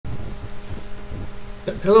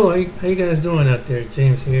Hello, how you guys doing out there?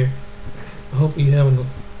 James here. I hope you're having a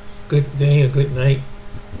good day, a good night.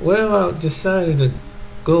 Well, I decided to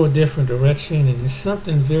go a different direction, and it's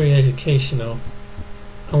something very educational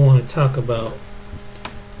I want to talk about.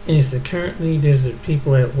 And it's that currently there's a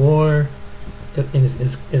people at war, and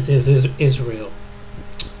it's Israel.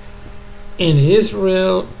 In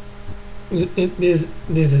Israel,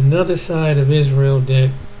 there's another side of Israel that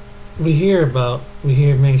we hear about, we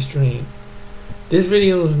hear mainstream. This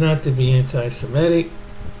video is not to be anti-Semitic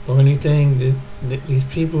or anything. These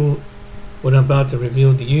people, what I'm about to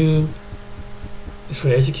reveal to you, is for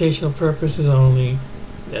educational purposes only.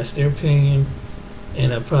 That's their opinion,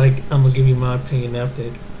 and I'm gonna give you my opinion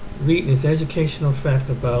after reading this educational fact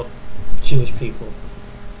about Jewish people.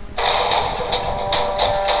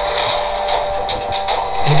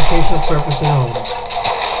 Educational purposes only.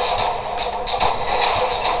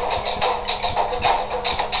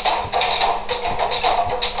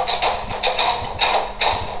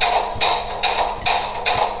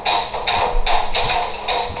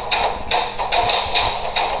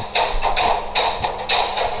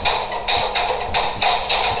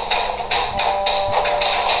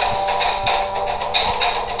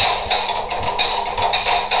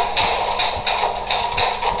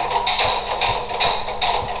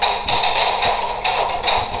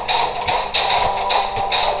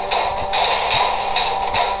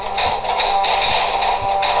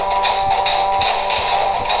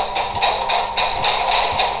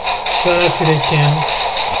 Shout out to their channel,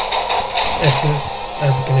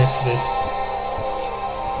 African Exodus.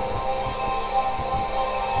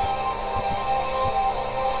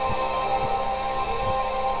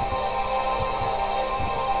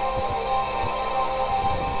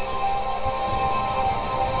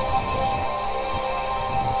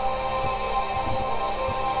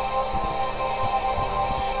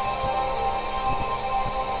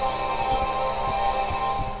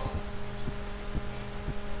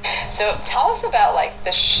 So tell us about like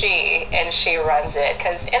the she and she runs it,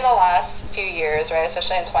 because in the last few years, right,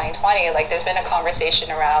 especially in 2020, like there's been a conversation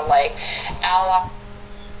around like ally.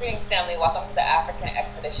 Greetings, family. Welcome to the African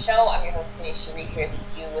Exodus Show. I'm your host, Tony Cherie, here to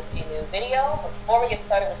you with a new video. Before we get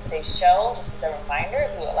started with today's show, just as a reminder,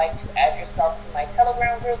 if you would like to add yourself to my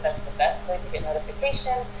Telegram group, that's the best way to get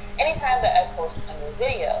notifications anytime that I post a new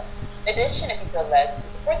video. In addition, if you feel led to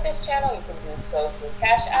support this channel, you can do so through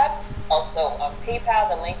Cash App, also on PayPal.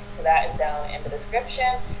 The link to that is down in the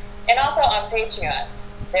description, and also on Patreon.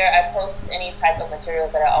 There I post any type of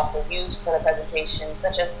materials that I also use for the presentation,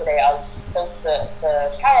 such as today I'll post the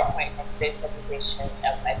PowerPoint from today's presentation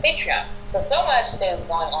on my Patreon. So much is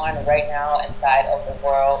going on right now inside of the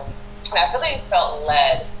world, and I really felt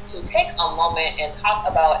led to take a moment and talk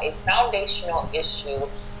about a foundational issue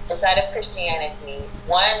inside of Christianity,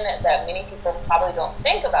 one that many people probably don't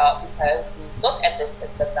think about because we look at this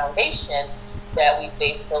as the foundation that we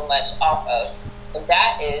base so much off of, and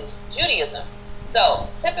that is Judaism. So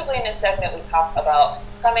typically in this segment we talk about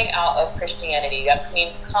coming out of Christianity. That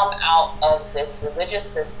means come out of this religious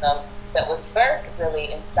system that was birthed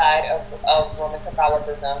really inside of Roman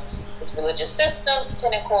Catholicism. This religious system's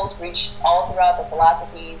tentacles reach all throughout the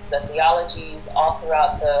philosophies, the theologies, all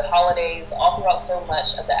throughout the holidays, all throughout so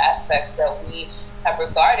much of the aspects that we have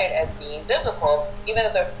regarded as being biblical, even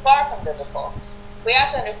though they're far from biblical. We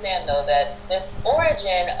have to understand, though, that this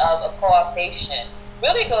origin of a co-optation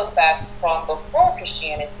really goes back from before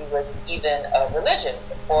Christianity was even a religion,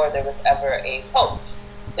 before there was ever a pope.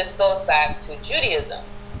 This goes back to Judaism.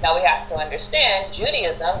 Now we have to understand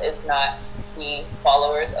Judaism is not the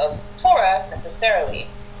followers of Torah necessarily.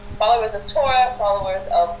 Followers of Torah, followers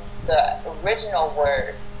of the original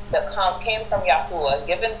word that came from Yahuwah,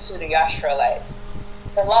 given to the Yashraelites.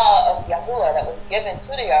 The law of Yahuwah that was given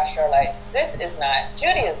to the Yashraelites, this is not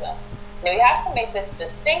Judaism. Now we have to make this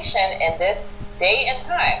distinction in this day and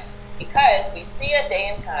time, because we see a day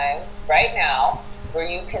and time right now where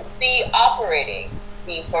you can see operating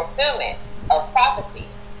the fulfillment of prophecy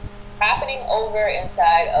happening over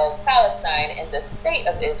inside of Palestine in the state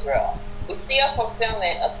of Israel. We see a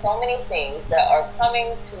fulfillment of so many things that are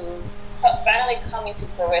finally coming to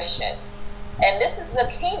fruition. And this is the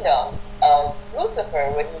kingdom of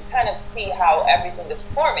Lucifer, when you kind of see how everything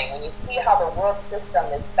is forming, when you see how the world system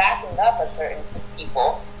is backing up a certain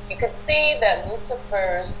people, you can see that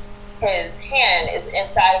his hand is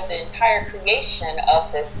inside of the entire creation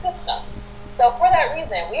of this system. So for that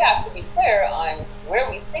reason, we have to be clear on where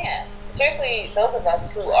we stand, particularly those of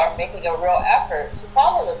us who are making a real effort to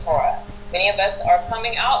follow the Torah. Many of us are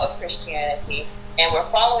coming out of Christianity, and we're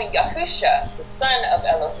following Yahusha, the son of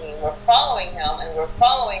Elohim. We're following him, and we're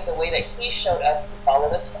following the way that he showed us to follow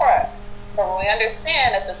the Torah. But when we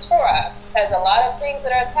understand that the Torah has a lot of things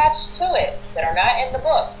that are attached to it that are not in the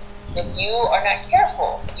book. If you are not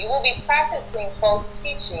careful, you will be practicing false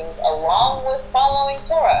teachings along with following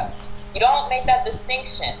Torah. You don't make that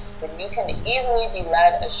distinction, then you can easily be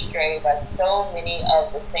led astray by so many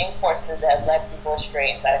of the same forces that have led people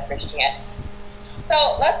astray inside of Christianity.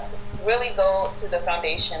 So let's really go to the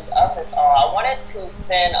foundations of this all. I wanted to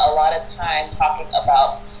spend a lot of time talking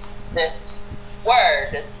about this word,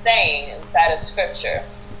 this saying inside of Scripture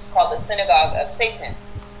called the synagogue of Satan.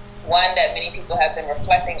 One that many people have been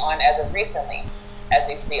reflecting on as of recently, as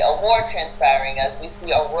we see a war transpiring, as we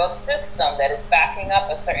see a world system that is backing up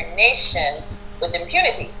a certain nation with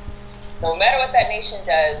impunity. No matter what that nation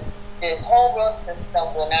does, the whole world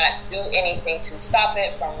system will not do anything to stop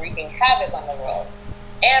it from wreaking havoc on the world.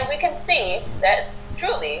 And we can see that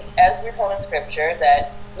truly, as we're told in Scripture,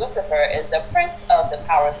 that Lucifer is the prince of the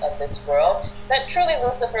powers of this world, that truly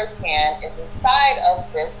Lucifer's hand is inside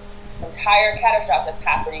of this entire catastrophe that's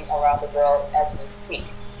happening around the world as we speak.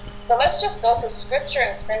 So let's just go to Scripture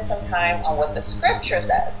and spend some time on what the Scripture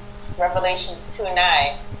says. Revelations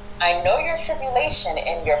 2:9, I know your tribulation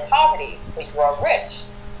and your poverty, but you are rich,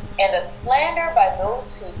 and the slander by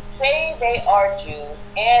those who say they are Jews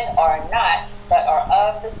and are not, but are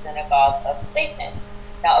of the synagogue of Satan.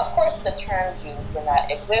 Now, of course, the term Jews did not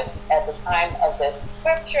exist at the time of this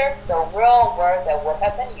Scripture. The real word that would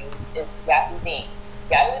have been used is Yahudim.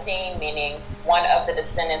 Yahudim meaning one of the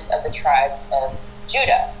descendants of the tribes of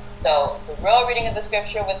Judah. So the real reading of the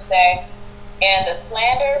Scripture would say, and the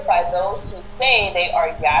slander by those who say they are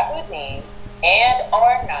Yahudim and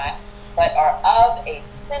are not, but are of a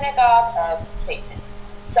synagogue of Satan.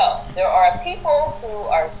 So there are people who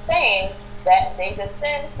are saying that they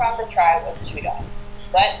descend from the tribe of Judah,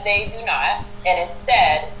 but they do not, and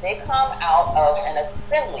instead they come out of an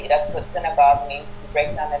assembly. That's what synagogue means. We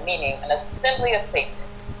break down the meaning, an assembly of Satan.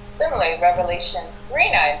 Similarly, Revelations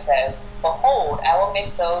 3:9 says, behold, I will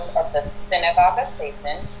make those of the synagogue of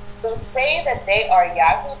Satan who say that they are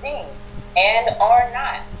Yahudim and are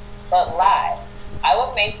not, but lie. I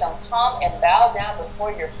will make them come and bow down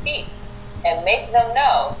before your feet and make them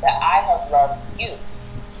know that I have loved you.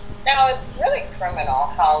 Now, it's really criminal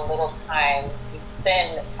how little time we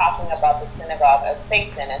spend talking about the synagogue of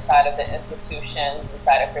Satan inside of the institutions,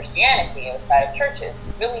 inside of Christianity, inside of churches.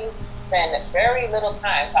 We really spend very little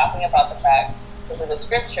time talking about the fact that the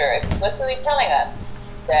Scripture explicitly telling us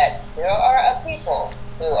that there are a people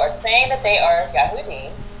who are saying that they are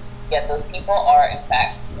Yahudim, yet those people are in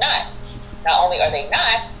fact not. Not only are they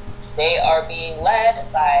not, they are being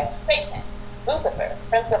led by Satan, Lucifer,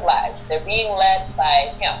 Prince of Lies. They're being led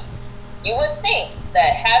by him. You would think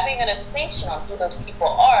that having a distinction on who those people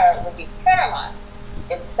are would be paramount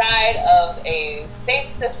inside of a faith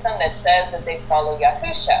system that says that they follow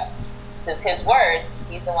Yahusha. This is his words,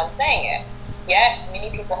 he's the one saying it. Yet, many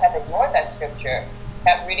people have ignored that Scripture,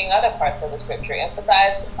 kept reading other parts of the Scripture,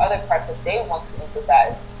 emphasize other parts that they want to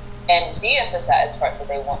emphasize, and de-emphasize parts that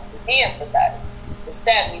they want to de-emphasize.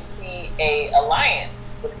 Instead, we see an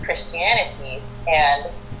alliance with Christianity and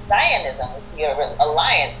Zionism. We see an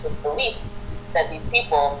alliance, this belief that these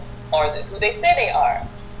people are who they say they are.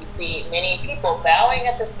 We see many people bowing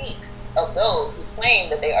at the feet of those who claim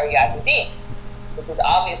that they are Yahudim. This is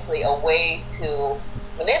obviously a way to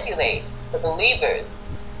manipulate the believers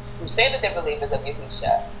who say that they're believers of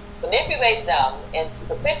Yahusha, manipulate them into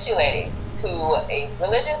capitulating to a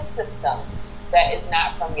religious system that is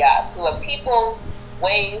not from Yah, to a people's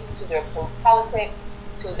ways, to their politics,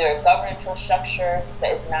 to their governmental structure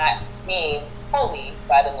that is not being holy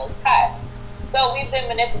by the Most High. So we've been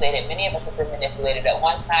manipulated. Many of us have been manipulated. At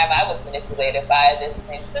one time, I was manipulated by this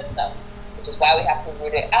same system, which is why we have to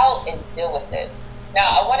root it out and deal with it.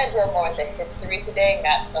 Now, I want to deal more with the history today,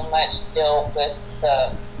 not so much deal with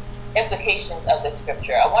the implications of the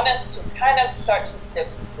Scripture. I want us to kind of start to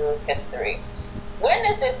sift through history. When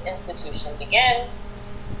did this institution begin?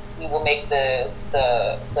 We will make the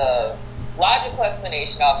logical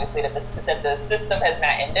explanation, obviously, that the system has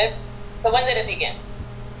not ended. So when did it begin?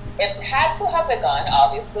 It had to have begun,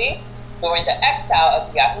 obviously, during the exile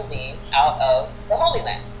of Yahudim out of the Holy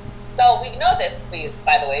Land. So we know this,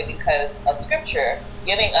 by the way, because of Scripture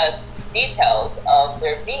giving us details of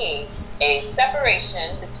there being a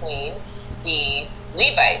separation between the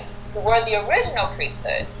Levites, who were the original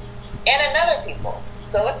priesthood, and another people.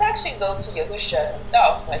 So let's actually go to Yahusha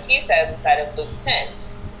himself, when he says inside of Luke 10.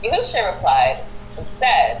 Yahusha replied and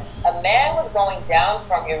said, a man was going down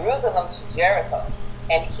from Jerusalem to Jericho,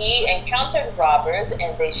 and he encountered robbers,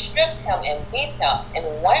 and they stripped him and beat him,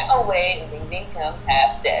 and went away, leaving him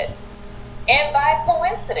half dead. And by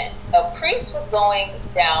coincidence, a priest was going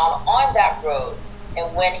down on that road,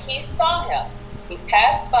 and when he saw him, he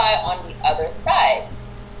passed by on the other side.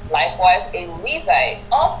 Likewise, a Levite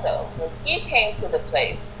also, when he came to the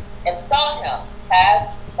place and saw him,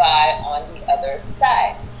 passed by on the other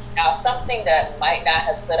side. Now, something that might not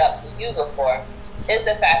have stood out to you before is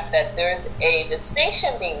the fact that there's a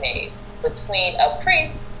distinction being made between a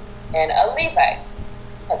priest and a Levite.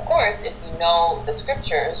 Of course, if you know the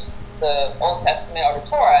scriptures, the Old Testament or the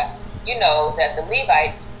Torah, you know that the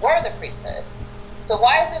Levites were the priesthood. So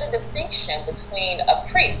why is it a distinction between a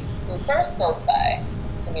priest who first goes by,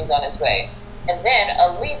 continues on his way, and then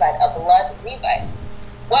a Levite, a blood Levite?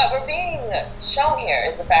 What we're being shown here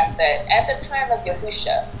is the fact that at the time of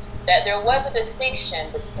Yahusha, that there was a distinction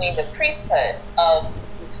between the priesthood of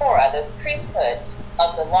the Torah, the priesthood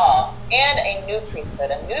of the law, and a new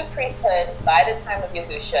priesthood. A new priesthood by the time of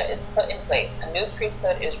Yahusha is put in place. A new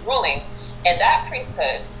priesthood is ruling, and that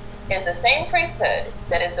priesthood is the same priesthood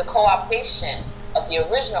that is the co-optation of the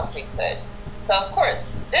original priesthood. So of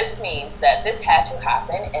course, this means that this had to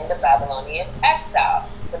happen in the Babylonian exile,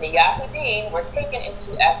 when the Yahudim were taken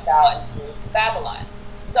into exile into Babylon.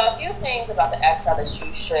 So a few things about the exile that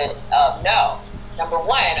you should know. Number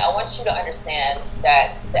one, I want you to understand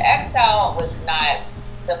that the exile was not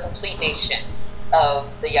the complete nation of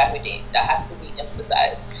the Yahudim. That has to be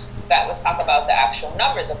emphasized. In fact, let's talk about the actual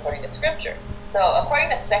numbers according to scripture. So according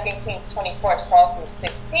to 2 Kings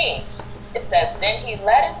 24:12-16, it says, "Then he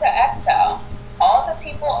led into exile all the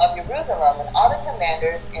people of Jerusalem and all the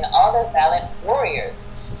commanders and all the valiant warriors,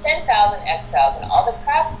 10,000 exiles and all the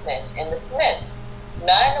craftsmen and the smiths.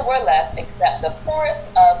 None were left except the poorest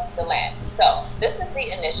of the land." So this is the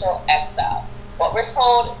initial exile. What we're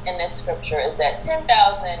told in this scripture is that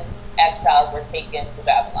 10,000 exiles were taken to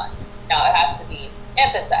Babylon. Now it has to be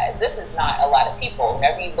emphasized, this is not a lot of people.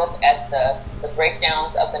 Whenever you look at the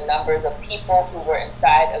breakdowns of the numbers of people who were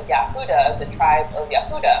inside of Yahuda, of the tribe of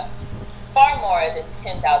Yahuda, far more than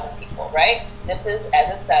 10,000 people, right? This is, as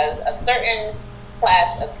it says, a certain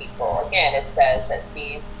class of people. Again, it says that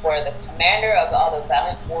these were the commander of all the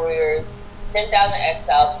valiant warriors, 10,000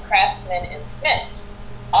 exiles, craftsmen, and smiths.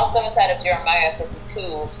 Also inside of Jeremiah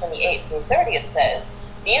 52:28-30, it says,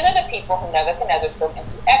 "These are the people whom Nebuchadnezzar took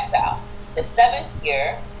into exile. The 7th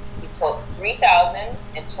year, he took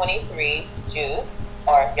 3,023 Jews,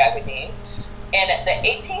 or Yahudim, and the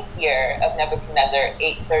 18th year of Nebuchadnezzar,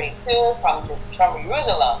 832, from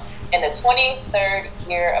Jerusalem, and the 23rd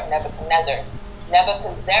year of Nebuchadnezzar,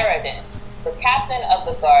 Nebuchadnezzar, the captain of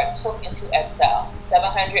the guard, took into exile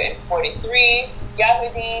 743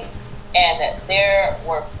 Yahudim, and there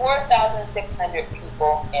were 4,600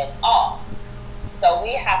 people in all." So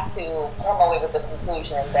we have to come away with the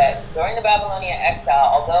conclusion that during the Babylonian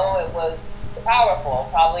exile, although it was the powerful,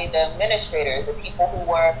 probably the administrators, the people who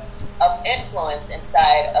were of influence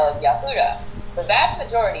inside of Yahuda, the vast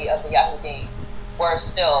majority of the Yahudim were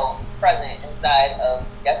still present inside of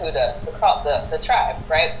Yahuda, the tribe,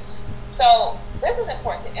 right? So this is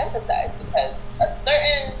important to emphasize because a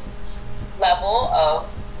certain level of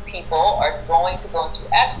people are going to go into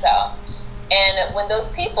exile. And when those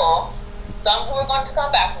people, some who are going to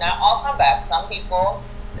come back, not all come back, some people,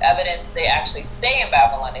 it's evidence they actually stay in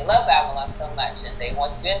Babylon. They love Babylon so much and they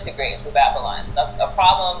want to integrate into Babylon. So a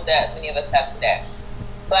problem that many of us have today.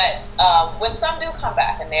 But when some do come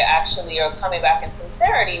back and they actually are coming back in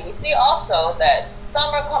sincerity, we see also that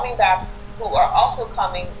some are coming back who are also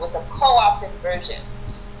coming with a co-opted version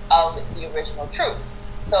of the original truth.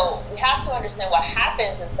 So we have to understand what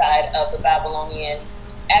happens inside of the Babylonian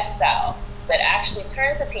exile that actually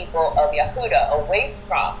turns the people of Yahuda away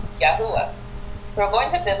from Yahuwah. We're going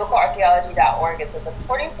to biblicalarchaeology.org. It says,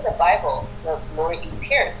 according to the Bible, notes Lori E.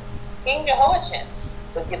 Pierce, King Jehoiachin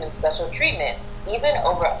was given special treatment even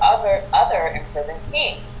over other imprisoned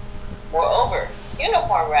kings. Moreover,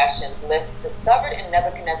 uniform rations lists discovered in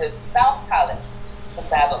Nebuchadnezzar's South Palace in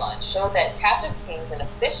Babylon show that captive kings and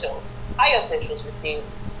officials, high officials, received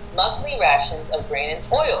monthly rations of grain and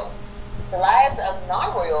oil. The lives of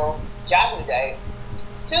non-royal Jahudites,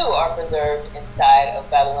 too, are preserved inside of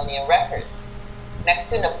Babylonian records. Next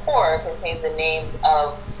to Nippur contains the names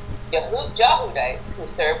of Jahudites who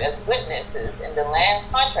served as witnesses in the land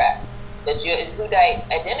contracts. The Jehudite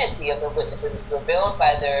identity of the witnesses is revealed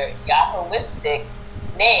by their Yahwistic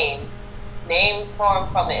names, named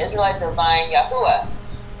from the Israelite divine Yahuwah.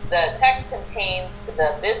 The text contains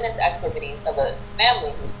the business activities of a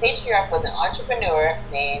family whose patriarch was an entrepreneur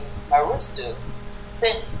named Marusu.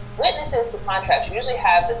 Since witnesses to contracts usually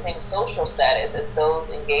have the same social status as those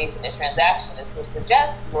engaged in the transaction, this would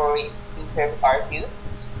suggest, Lori Deeper argues,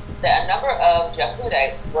 that a number of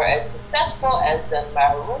Jehudites were as successful as the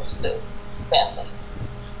Marusu family.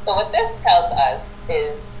 So what this tells us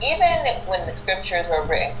is, even when the scriptures were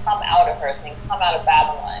written, come out of her, saying come out of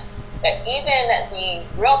Babylon, that even the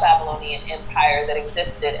real Babylonian empire that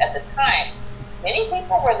existed at the time, many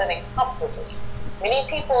people were living comfortably. Many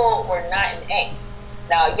people were not in angst.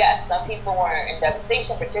 Now, yes, some people were in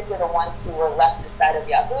devastation, particularly the ones who were left inside of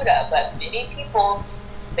Yehuda, but many people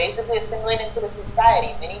basically assimilated into the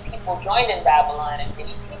society. Many people joined in Babylon, and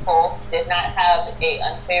many people did not have an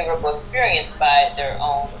unfavorable experience by their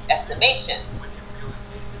own estimation.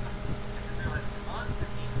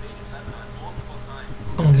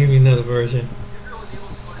 I'll give you another version.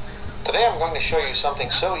 Today I'm going to show you something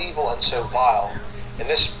so evil and so vile in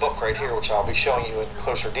this book right here, which I'll be showing you in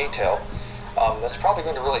closer detail, that's probably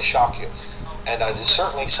going to really shock you. And it is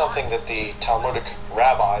certainly something that the Talmudic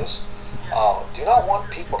rabbis do not want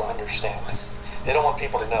people to understand. They don't want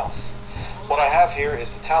people to know. What I have here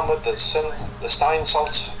is the Talmud, the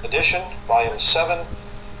Steinsaltz edition, volume 7,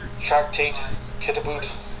 Tractate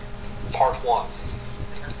Kitabut, part 1.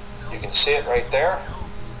 You can see it right there.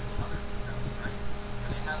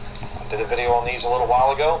 I did a video on these a little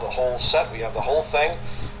while ago, the whole set. We have the whole thing.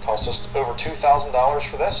 Cost us over $2,000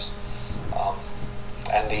 for this.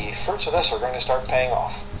 And the fruits of this are going to start paying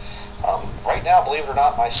off. Right now, believe it or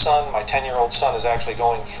not, my son, my 10-year-old son, is actually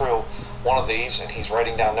going through one of these, and he's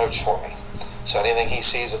writing down notes for me. So anything he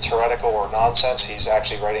sees that's heretical or nonsense, he's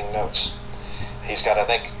actually writing notes. He's got, I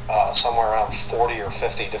think, somewhere around 40 or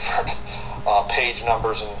 50 different page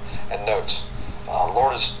numbers and notes.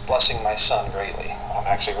 Lord is blessing my son greatly. I'm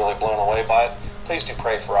actually really blown away by it. Please do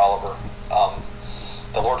pray for Oliver.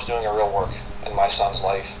 The Lord's doing a real work in my son's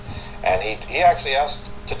life. And he actually asked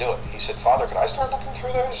to do it. He said, Father, could I start looking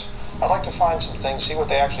through those? I'd like to find some things, see what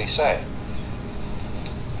they actually say.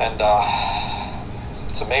 And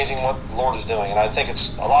it's amazing what the Lord is doing. And I think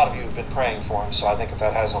it's a lot of you have been praying for him, so I think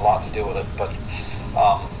that has a lot to do with it. But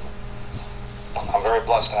I'm very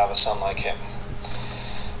blessed to have a son like him.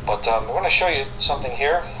 But we're going to show you something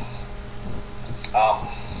here,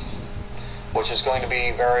 which is going to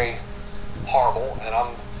be very horrible. And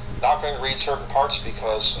I'm not going to read certain parts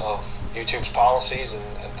because of YouTube's policies and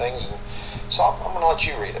things, and so I'm going to let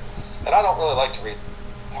you read it. And I don't really like to read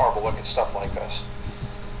horrible, wicked stuff like this.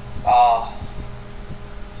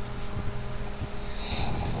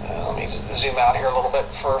 Let me zoom out here a little bit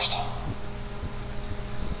first.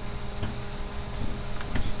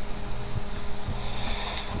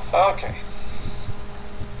 Okay.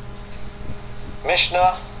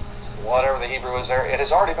 Mishnah, whatever the Hebrew is there, it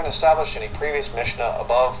has already been established in a previous Mishnah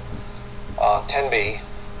above 10b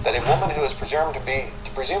that a woman who is presumed to be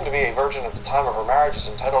a virgin at the time of her marriage is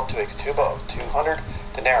entitled to a ketubah of 200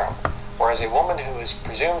 denarim, whereas a woman who is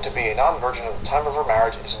presumed to be a non-virgin at the time of her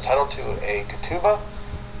marriage is entitled to a ketubah,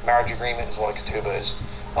 marriage agreement is what a ketubah is,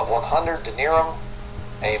 of 100 denarim,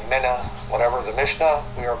 a mina, whatever. The Mishnah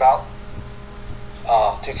we are about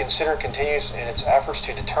to consider continues in its efforts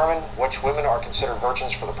to determine which women are considered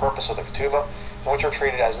virgins for the purpose of the ketubah and which are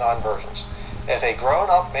treated as non-virgins. If a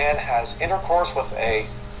grown-up man has intercourse with a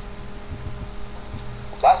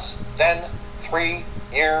less than 3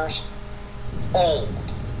 years old,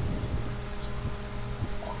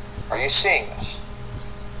 are you seeing this?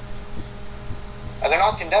 And they're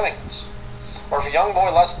not condemning this. Or if a young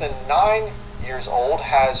boy less than 9 years old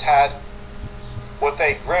has had with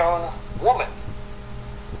a grown woman,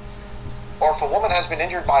 or if a woman has been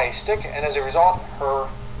injured by a stick and as a result her,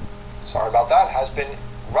 has been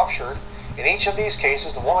ruptured, in each of these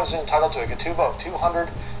cases the woman is entitled to a ketubah of 200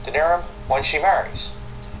 denarim when she marries.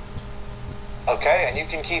 Okay, and you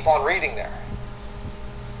can keep on reading there.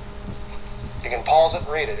 You can pause it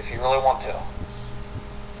and read it if you really want to.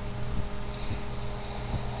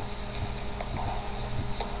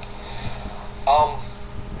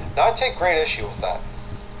 Now I take great issue with that.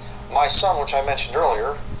 My son, which I mentioned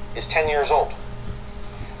earlier, is 10 years old.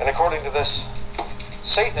 And according to this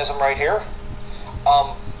Satanism right here,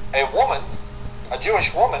 a woman, a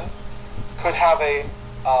Jewish woman, could have a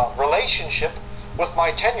relationship with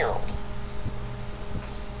my 10-year-old.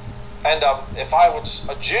 And if I was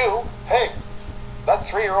a Jew, hey, that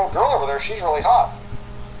 3-year-old girl over there, she's really hot.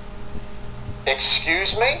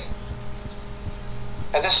 Excuse me?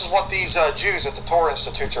 And this is what these Jews at the Torah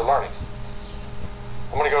Institutes are learning.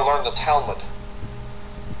 I'm going to go learn the Talmud.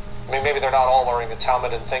 I mean, maybe they're not all learning the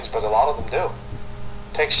Talmud and things, but a lot of them do.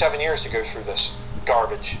 It takes 7 years to go through this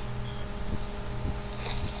garbage.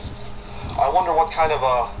 I wonder what kind of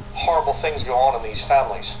horrible things go on in these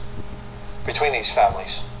families, between these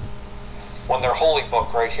families, when their holy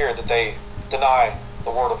book right here that they deny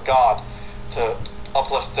the Word of God to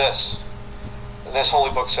uplift this. And this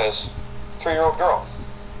holy book says, 3-year-old girl.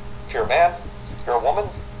 If you're a man, you're a woman,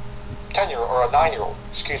 10-year-old, or a 9-year-old,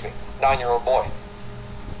 9-year-old boy.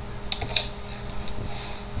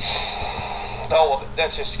 Oh, well,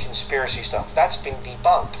 that's just conspiracy stuff. That's been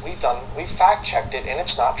debunked. We've fact-checked it, and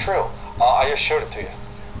it's not true. I just showed it to you.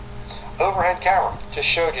 Overhead camera just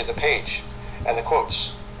showed you the page and the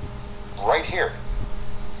quotes right here.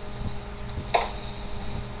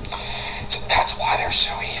 So that's why they're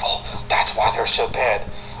so evil. That's why they're so bad.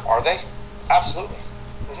 Are they? Absolutely.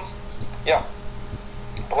 Yeah.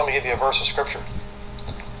 But let me give you a verse of scripture.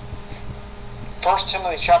 1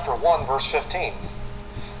 Timothy chapter 1, verse 15.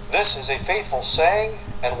 This is a faithful saying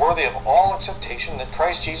and worthy of all acceptation that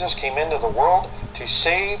Christ Jesus came into the world to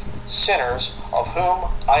save sinners, of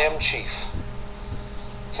whom I am chief.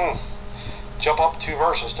 Jump up 2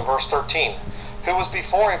 verses to verse 13. Who was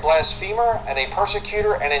before a blasphemer and a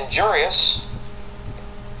persecutor and injurious,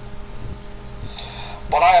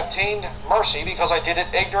 but I obtained mercy because I did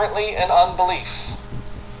it ignorantly in unbelief.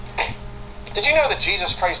 Did you know that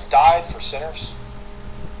Jesus Christ died for sinners?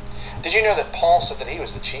 Did you know that Paul said that he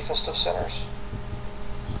was the chiefest of sinners?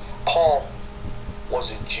 Paul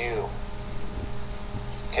was a Jew.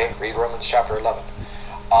 Okay, read Romans chapter 11.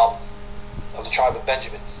 Of the tribe of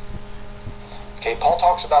Benjamin. Okay, Paul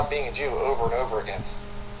talks about being a Jew over and over again.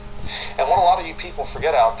 And what a lot of you people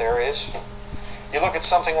forget out there is, you look at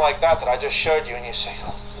something like that I just showed you and you say,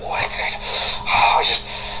 oh, wicked. I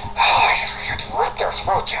just rip their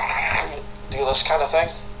throats out. Do this kind of thing.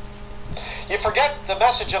 You forget the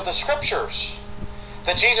message of the scriptures,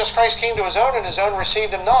 that Jesus Christ came to his own and his own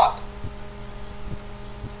received him not.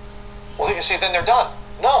 Well, you say, then they're done.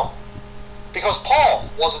 No, because Paul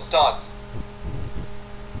wasn't done.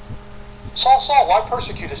 Saul, Saul, why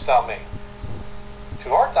persecutest thou me?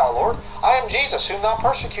 Who art thou, Lord? I am Jesus, whom thou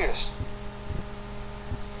persecutest.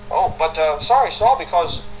 Oh, but sorry, Saul,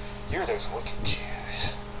 because you're those wicked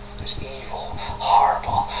Jews, those evil,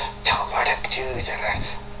 horrible, Talmudic Jews.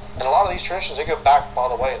 And a lot of these traditions, they go back, by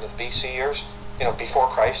the way, into the BC years, before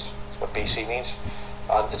Christ. That's what BC means.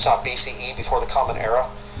 It's not BCE, before the Common Era,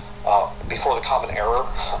 before the Common Error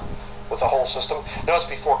with the whole system. No, it's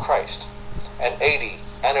before Christ. And AD,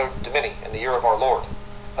 Anno Domini, in the year of our Lord.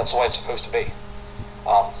 That's the way it's supposed to be.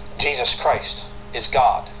 Jesus Christ is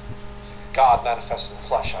God. God manifested in the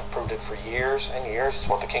flesh. I've proved it for years and years. It's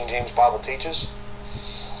what the King James Bible teaches.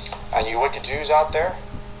 And you wicked Jews out there,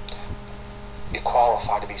 you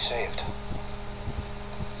qualify to be saved.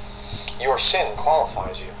 Your sin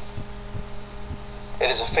qualifies you. It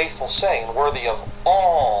is a faithful saying, worthy of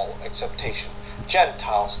all acceptation.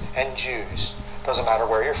 Gentiles and Jews. Doesn't matter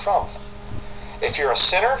where you're from. If you're a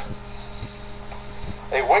sinner,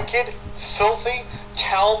 a wicked, filthy,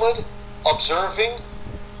 Talmud observing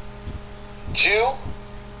Jew,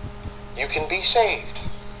 you can be saved.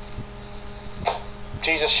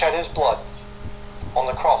 Jesus shed his blood on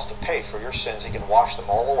the cross to pay for your sins. He can wash them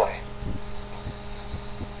all away.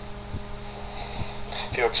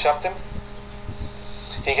 If you accept him,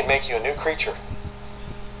 he can make you a new creature.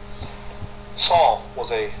 Saul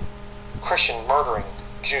was a Christian murdering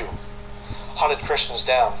Jew, hunted Christians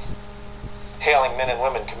down, hailing men and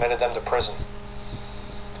women, committed them to prison.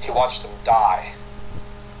 He watched them die.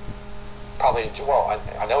 Probably, well,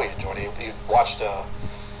 I know he enjoyed it. He watched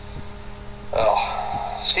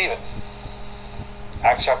Stephen.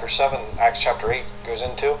 Acts chapter 7, Acts chapter 8 goes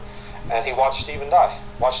into, and he watched Stephen die,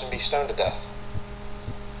 watched him be stoned to death.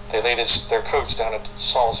 They laid their coats down at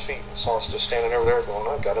Saul's feet, and Saul's just standing over there going,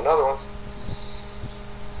 I've got another one.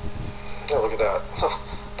 Yeah, look at that.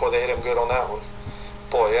 Boy, they hit him good on that one.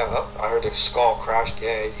 Boy, yeah, I heard the skull crashed.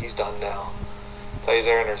 Yeah, he's done now. Lays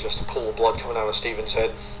there, and there's just a pool of blood coming out of Stephen's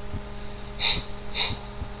head.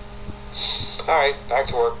 Alright, back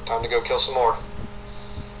to work. Time to go kill some more.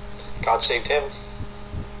 God saved him.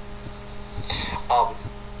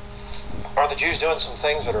 Are the Jews doing some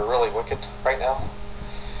things that are really wicked right now?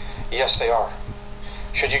 Yes, they are.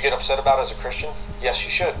 Should you get upset about it as a Christian? Yes, you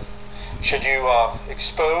should. Should you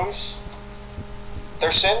expose their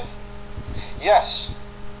sin? Yes.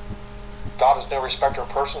 God is no respecter of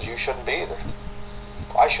persons. You shouldn't be either.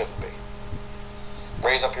 I shouldn't be.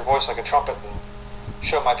 Raise up your voice like a trumpet and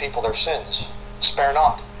show my people their sins. Spare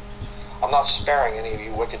not. I'm not sparing any of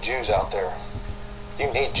you wicked Jews out there.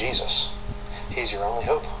 You need Jesus. He's your only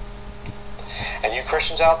hope. And you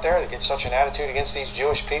Christians out there that get such an attitude against these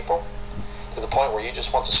Jewish people, to the point where you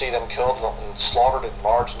just want to see them killed and slaughtered in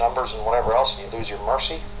large numbers and whatever else, and you lose your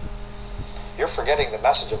mercy, you're forgetting the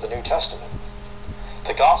message of the New Testament,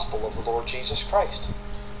 the gospel of the Lord Jesus Christ.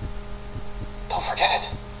 Don't forget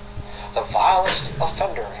it. The vilest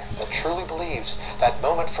offender that truly believes that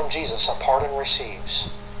moment from Jesus, a pardon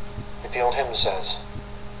receives. Like the old hymn says.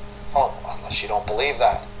 Oh, unless you don't believe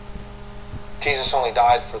that. Jesus only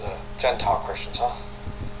died for the Gentile Christians, huh?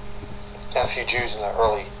 And a few Jews in the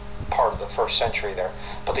early part of the first century there.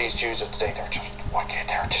 But these Jews of today, they're just wicked.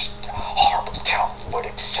 They're just horrible,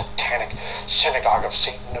 Talmudic, satanic synagogue of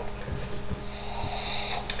Satan.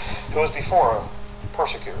 Who was before a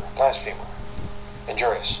persecutor, blasphemer,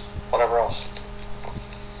 injurious, whatever else.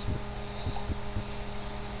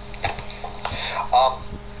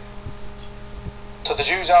 To the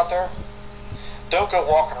Jews out there, don't go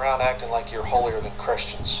walking around acting like you're holier than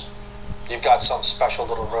Christians. You've got some special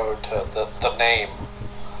little road to the name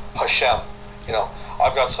Hashem. You know,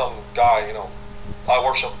 I've got some guy, you know, I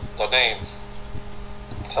worship the name.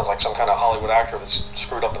 Sounds like some kind of Hollywood actor that's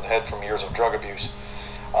screwed up in the head from years of drug abuse.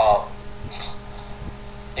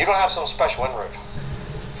 You don't have some special inroad.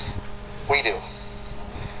 We do.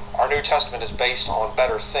 Our New Testament is based on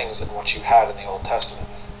better things than what you had in the Old Testament.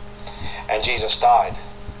 And Jesus died.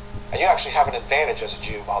 And you actually have an advantage as a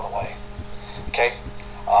Jew, by the way. Okay?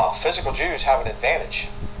 Physical Jews have an advantage.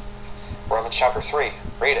 Romans chapter 3.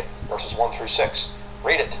 Read it. Verses 1 through 6.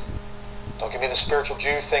 Read it. Don't give me the spiritual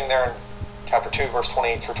Jew thing there in chapter 2, verse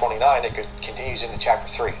 28 through 29. It continues into chapter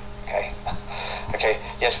 3. Okay? Okay,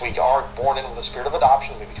 yes, we are born in with a spirit of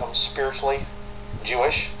adoption. We become spiritually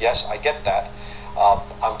Jewish. Yes, I get that.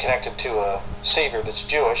 I'm connected to a Savior that's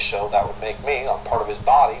Jewish, so that would make me, I'm part of his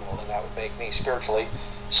body. Well, then that would make me spiritually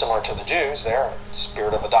similar to the Jews there,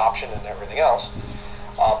 spirit of adoption and everything else.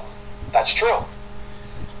 That's true.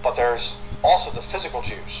 But there's also the physical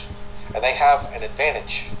Jews, and they have an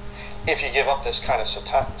advantage if you give up this kind of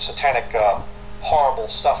satanic, horrible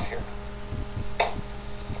stuff here.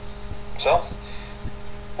 So,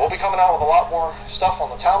 we'll be coming out with a lot more stuff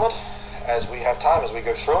on the Talmud as we have time, as we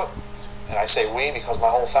go through it. And I say we because my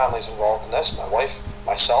whole family's involved in this, my wife,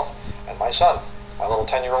 myself, and my son, my little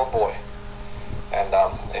 10-year-old boy. And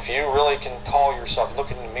if you really can call yourself,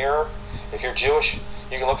 look in the mirror, if you're Jewish,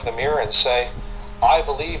 you can look in the mirror and say, I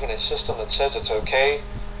believe in a system that says it's okay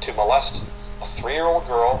to molest a 3-year-old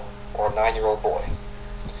girl or a 9-year-old boy.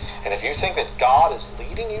 And if you think that God is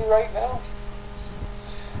leading you right now,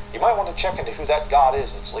 you might want to check into who that God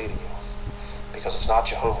is that's leading you, because it's not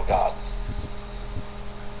Jehovah God.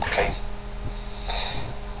 Okay?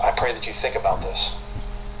 I pray that you think about this.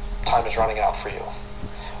 Time is running out for you.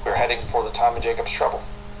 We're heading for the time of Jacob's trouble.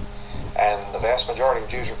 And the vast majority of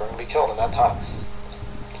Jews are going to be killed in that time.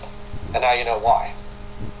 And now you know why.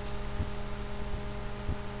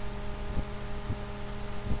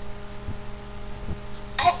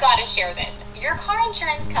 I've got to share this. Your car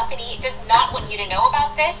insurance company does not want you to know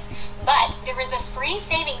about this, but there is a free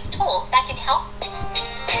savings tool that can help.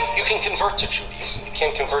 You can convert to Judaism. You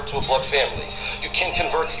can't convert to a blood family. You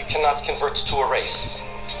cannot convert to a race.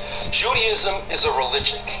 Judaism is a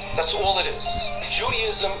religion. That's all it is.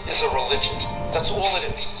 Judaism is a religion. That's all it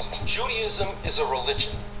is. Judaism is a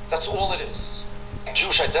religion. That's all it is.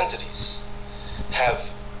 Jewish identities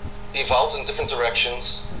have evolved in different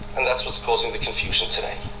directions, and that's what's causing the confusion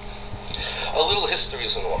today. A little history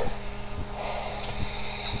is in order.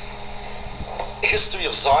 History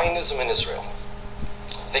of Zionism in Israel.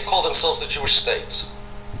 They call themselves the Jewish state.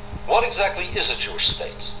 What exactly is a Jewish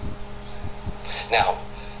state? Now,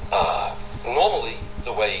 normally,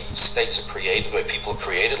 the way states are created, the way people are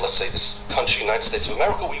created, let's say this country, United States of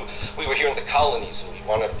America, we were here in the colonies, and we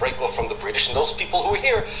wanted to break off from the British, and those people who were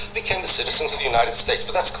here became the citizens of the United States.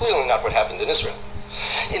 But that's clearly not what happened in Israel.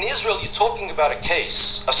 In Israel, you're talking about a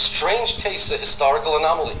case, a strange case, a historical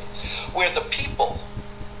anomaly, where the people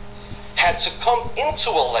had to come into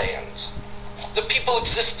a land. The people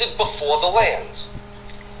existed before the land.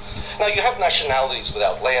 Now, you have nationalities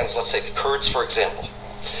without lands, let's say the Kurds, for example.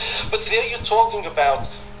 But there you're talking about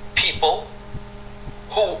people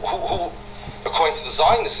who according to the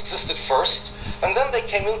Zionists, existed first, and then they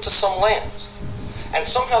came into some land. And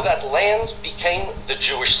somehow that land became the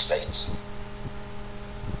Jewish state.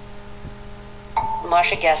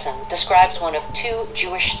 Moshe Gesson describes one of two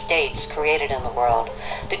Jewish states created in the world.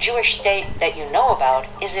 The Jewish state that you know about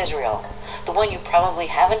is Israel. The one you probably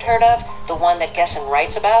haven't heard of, the one that Gesson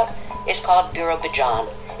writes about, is called Birobidzhan.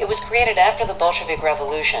 It was created after the Bolshevik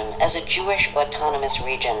Revolution as a Jewish autonomous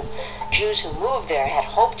region. Jews who moved there had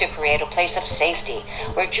hoped to create a place of safety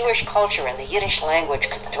where Jewish culture and the Yiddish language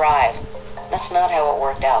could thrive. That's not how it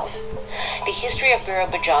worked out. The history of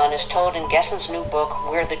Birobidzhan is told in Gesson's new book,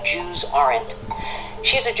 Where the Jews Aren't.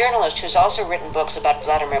 She is a journalist who's also written books about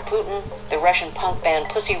Vladimir Putin, the Russian punk band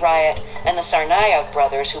Pussy Riot, and the Tsarnaev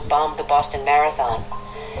brothers who bombed the Boston Marathon.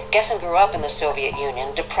 Gessen grew up in the Soviet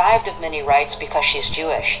Union, deprived of many rights because she's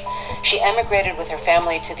Jewish. She emigrated with her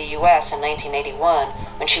family to the U.S. in 1981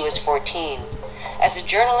 when she was 14. As a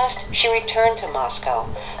journalist, she returned to Moscow,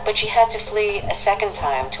 but she had to flee a second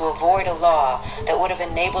time to avoid a law that would have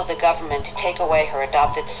enabled the government to take away her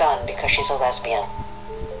adopted son because she's a lesbian.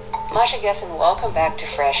 Masha Gessen, welcome back to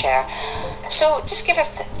Fresh Air. So just give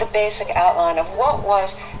us the basic outline of what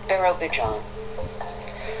was Birobidzhan.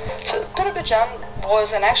 So Birobidzhan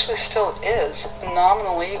was, and actually still is,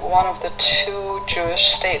 nominally one of the two Jewish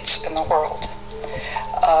states in the world.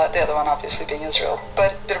 The other one obviously being Israel.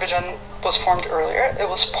 But Birobidzhan was formed earlier. It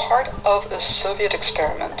was part of a Soviet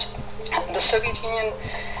experiment. The Soviet Union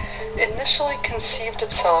initially conceived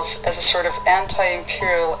itself as a sort of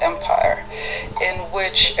anti-imperial empire in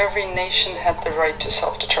which every nation had the right to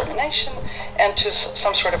self-determination and to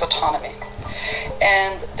some sort of autonomy.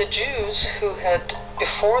 And the Jews who had,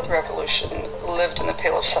 before the revolution, lived in the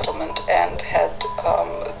Pale of Settlement and had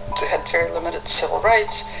very limited civil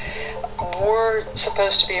rights, were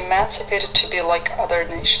supposed to be emancipated to be like other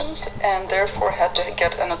nations and therefore had to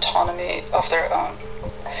get an autonomy of their own.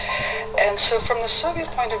 And so from the Soviet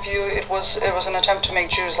point of view, it was an attempt to make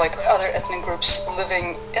Jews like other ethnic groups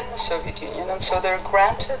living in the Soviet Union. And so they're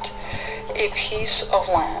granted a piece of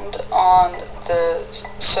land on the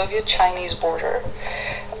Soviet-Chinese border,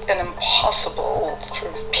 an impossible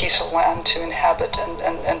sort of piece of land to inhabit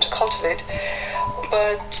and to cultivate.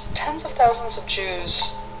 But tens of thousands of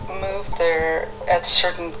Jews moved there at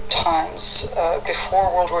certain times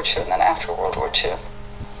before World War II and then after World War II.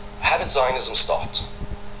 How did Zionism start?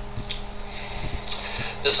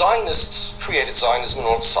 The Zionists created Zionism in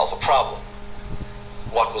order to solve a problem.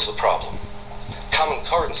 What was the problem? Common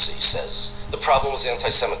Currency says the problem was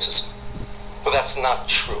anti-Semitism. But that's not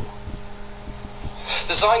true.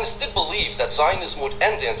 The Zionists did believe that Zionism would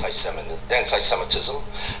end anti-Semitism,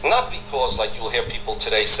 not because, like you'll hear people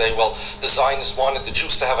today say, well, the Zionists wanted the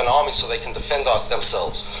Jews to have an army so they can defend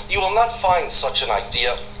themselves. You will not find such an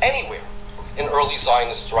idea anywhere in early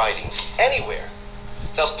Zionist writings, anywhere.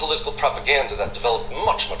 That was political propaganda that developed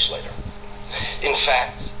much, much later. In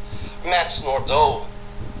fact, Max Nordau,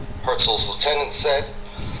 Herzl's lieutenant, said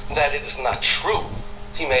that it is not true.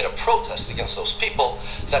 He made a protest against those people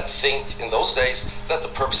that think, in those days, that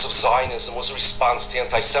the purpose of Zionism was a response to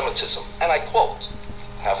anti-Semitism. And I quote,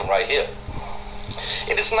 I have him right here.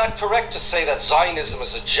 It is not correct to say that Zionism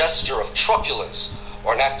is a gesture of truculence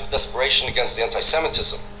or an act of desperation against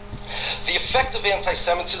anti-Semitism. The effect of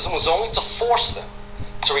anti-Semitism was only to force them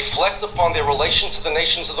to reflect upon their relation to the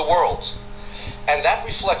nations of the world. And that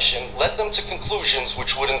reflection led them to conclusions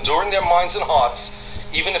which would endure in their minds and hearts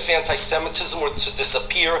even if anti-Semitism were to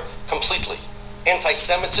disappear completely.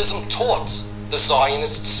 Anti-Semitism taught the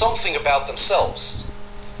Zionists something about themselves.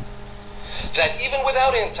 That even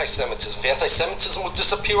without anti-Semitism, if anti-Semitism would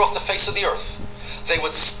disappear off the face of the earth, they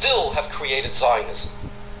would still have created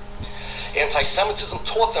Zionism. Anti-Semitism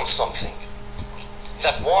taught them something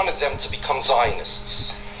that wanted them to become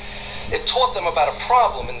Zionists. It taught them about a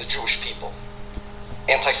problem in the Jewish people.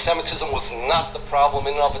 Anti-Semitism was not the problem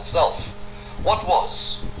in and of itself. What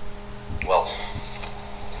was? Well,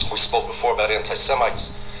 we spoke before about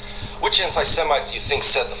anti-Semites. Which anti-Semite do you think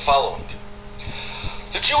said the following?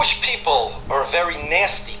 The Jewish people are a very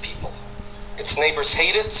nasty people. Its neighbors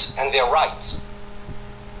hate it, and they're right.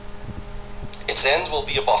 Its end will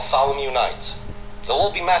be a Bartholomew night. They'll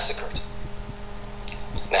all be massacred.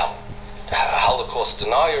 Now, Holocaust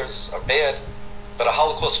deniers are bad, but a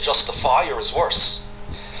Holocaust justifier is worse.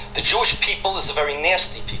 The Jewish people is a very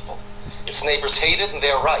nasty people. Its neighbors hate it, and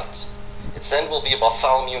they're right. Its end will be a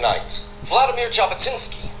Bartholomew night. Vladimir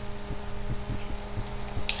Jabotinsky.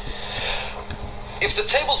 If the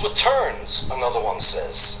tables were turned, another one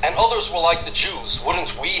says, and others were like the Jews,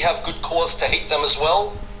 wouldn't we have good cause to hate them as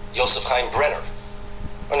well? Yosef Chaim Brenner,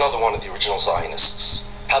 another one of the original Zionists.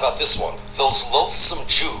 How about this one? Those loathsome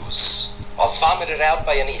Jews are vomited out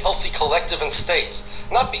by any healthy collective and state,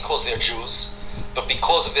 not because they're Jews, but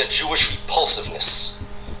because of their Jewish repulsiveness.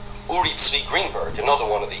 Uri Tzvi Greenberg, another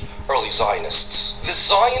one of the early Zionists. The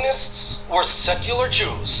Zionists were secular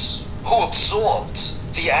Jews who absorbed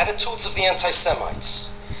the attitudes of the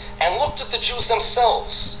anti-Semites and looked at the Jews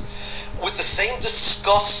themselves with the same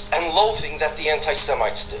disgust and loathing that the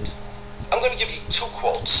anti-Semites did. I'm going to give you two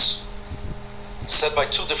quotes said by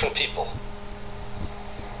two different people.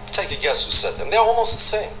 Take a guess who said them. They're almost the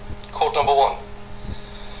same. Quote number one.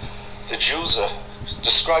 The Jews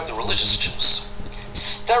describe the religious Jews.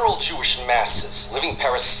 Sterile Jewish masses living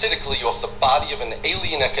parasitically off the body of an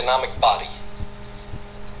alien economic body.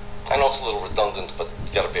 I know it's a little redundant, but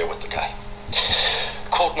you gotta bear with the guy.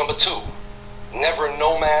 Quote number two. Never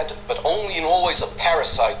nomad, but only and always a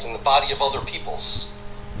parasite in the body of other peoples.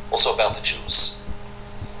 Also about the Jews.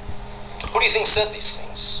 Who do you think said these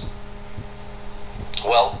things?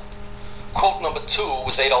 Well, quote number 2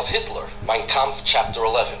 was Adolf Hitler, Mein Kampf, chapter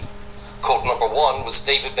 11. Quote number 1 was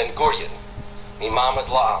David Ben-Gurion, Mimamad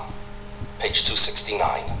La'am, page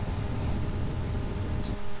 269.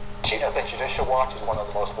 Do you know that Judicial Watch is one of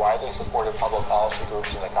the most widely supported public policy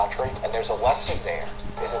groups in the country? And there's a lesson there,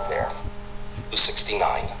 isn't there? 269.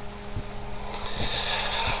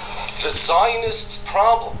 The Zionists'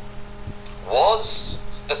 problem was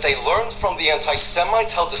that they learned from the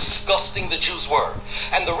anti-Semites how disgusting the Jews were.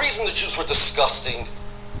 And the reason the Jews were disgusting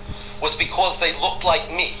was because they looked like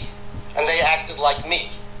me, and they acted like me.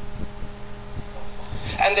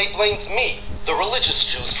 And they blamed me, the religious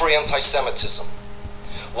Jews, for anti-Semitism.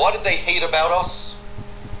 What did they hate about us?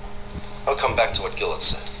 I'll come back to what Gilad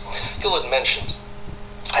said. Gilad mentioned,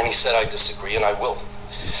 and he said I disagree, and I will,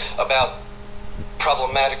 about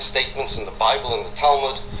problematic statements in the Bible and the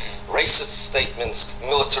Talmud, racist statements,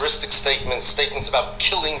 militaristic statements, statements about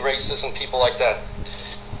killing races and people like that.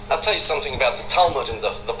 I'll tell you something about the Talmud and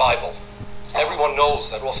the Bible. Everyone knows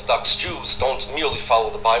that Orthodox Jews don't merely follow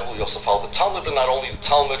the Bible, we also follow the Talmud, but not only the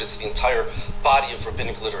Talmud, it's the entire body of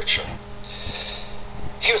rabbinic literature.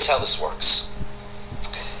 Here's how this works.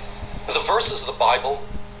 The verses of the Bible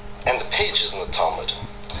and the pages in the Talmud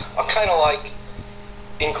are kind of like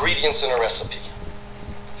ingredients in a recipe.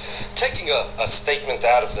 Taking a statement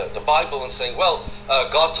out of the Bible and saying, well,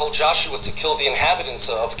 God told Joshua to kill the inhabitants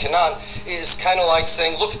of Canaan is kind of like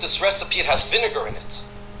saying, look at this recipe, it has vinegar in it,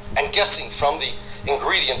 and guessing from the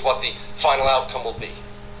ingredient what the final outcome will be.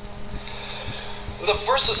 The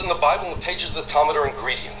verses in the Bible and the pages of the Talmud are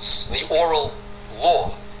ingredients. The oral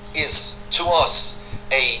law is, to us,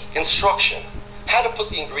 a instruction, how to put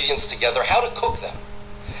the ingredients together, how to cook them.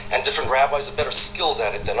 And different rabbis are better skilled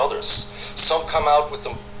at it than others. Some come out with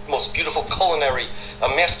the most beautiful culinary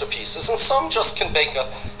masterpieces, and some just can bake a,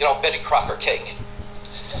 Betty Crocker cake.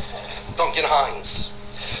 Duncan Hines.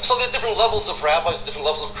 So there are different levels of rabbis, different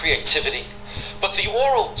levels of creativity. But the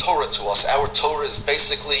oral Torah to us, our Torah, is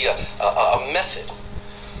basically a method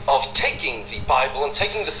of taking the Bible and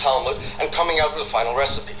taking the Talmud and coming out with a final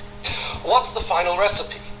recipe. What's the final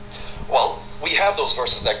recipe? Well, we have those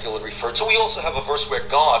verses that Gilad referred to. We also have a verse where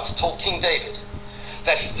God told King David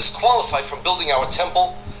that he's disqualified from building our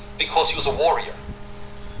temple because he was a warrior.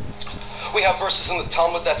 We have verses in the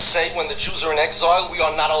Talmud that say when the Jews are in exile, we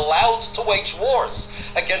are not allowed to wage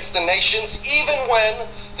wars against the nations, even when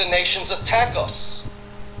the nations attack us.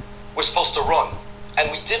 We're supposed to run, and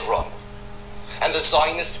we did run. And the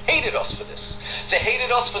Zionists hated us for this. They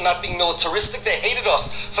hated us for not being militaristic. They hated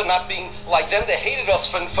us for not being like them. They hated us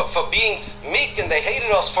for being meek, and they hated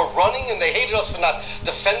us for running, and they hated us for not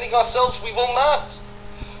defending ourselves. We will not.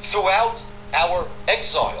 Throughout our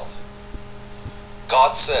exile,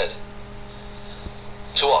 God said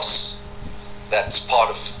to us, that's part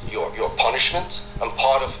of your punishment and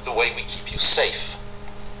part of the way we keep you safe.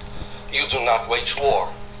 You do not wage war.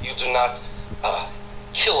 You do not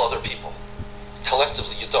kill other people.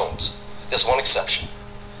 Collectively, you don't. There's one exception.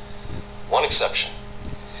 One exception.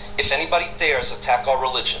 If anybody dares attack our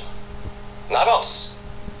religion, not us,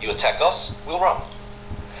 you attack us, we'll run.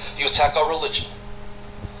 You attack our religion,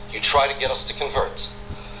 you try to get us to convert,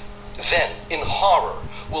 then, in horror,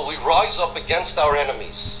 will we rise up against our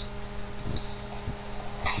enemies,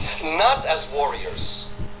 not as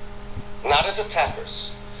warriors, not as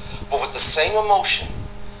attackers, but with the same emotion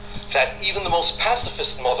that even the most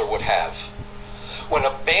pacifist mother would have. When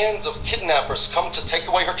a band of kidnappers come to take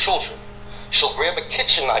away her children, she'll grab a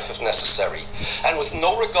kitchen knife if necessary, and with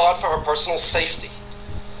no regard for her personal safety,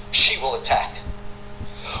 she will attack.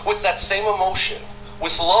 With that same emotion,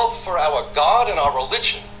 with love for our God and our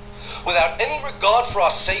religion, without any regard for our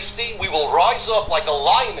safety, we will rise up like a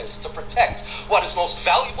lioness to protect what is most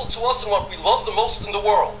valuable to us and what we love the most in the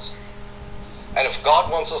world. And if God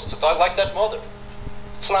wants us to die like that mother,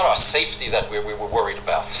 it's not our safety that we were worried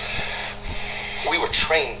about. We were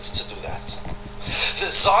trained to do that. The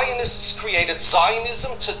Zionists created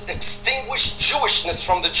Zionism to extinguish Jewishness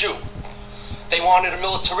from the Jew. They wanted a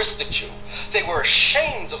militaristic Jew. They were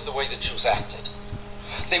ashamed of the way the Jews acted.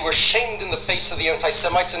 They were ashamed in the face of the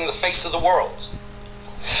anti-Semites and in the face of the world.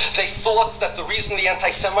 They thought that the reason the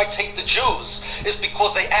anti-Semites hate the Jews is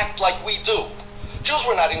because they act like we do. Jews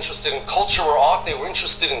were not interested in culture or art, they were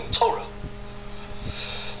interested in Torah.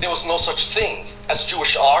 There was no such thing as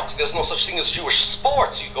Jewish art, there's no such thing as Jewish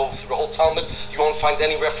sports. You go through the whole Talmud, you won't find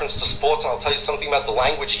any reference to sports, and I'll tell you something about the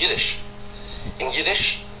language Yiddish. In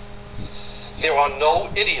Yiddish, there are no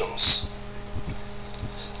idioms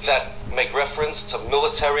that make reference to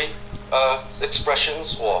military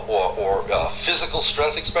expressions or physical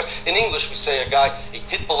strength expression. In English, we say a guy, he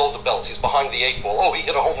hit below the belt, he's behind the 8 ball, oh, he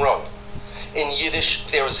hit a home run. In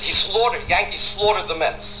Yiddish, Yankee slaughtered the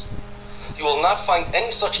Mets. You will not find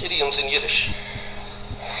any such idioms in Yiddish,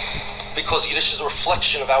 because Yiddish is a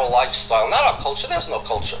reflection of our lifestyle, not our culture. There's no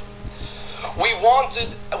culture.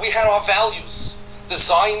 We had our values. The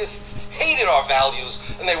Zionists hated our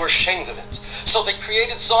values, and they were ashamed of it. So they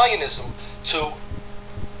created Zionism to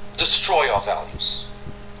destroy our values.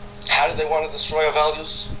 How did they want to destroy our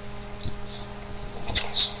values?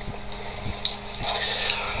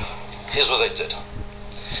 Here's what they did.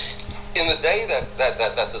 In the day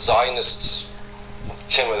that the Zionists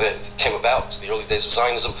came about, the early days of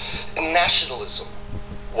Zionism, nationalism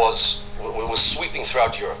was sweeping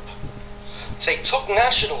throughout Europe. They took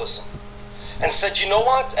nationalism and said, you know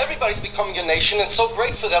what? Everybody's becoming a nation, and it's so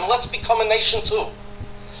great for them. Let's become a nation too.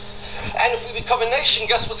 And if we become a nation,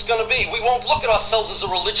 guess what's going to be? We won't look at ourselves as a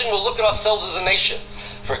religion, we'll look at ourselves as a nation.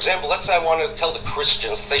 For example, let's say I wanted to tell the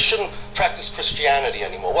Christians that they shouldn't practice Christianity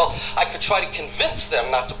anymore. Well, I could try to convince them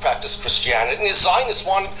not to practice Christianity, and the Zionists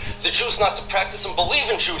wanted the Jews not to practice and believe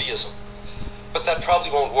in Judaism. But that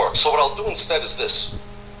probably won't work. So what I'll do instead is this.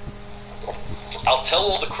 I'll tell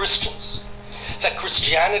all the Christians that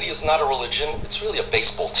Christianity is not a religion, it's really a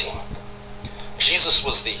baseball team. Jesus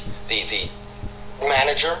was the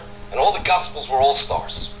manager, and all the Gospels were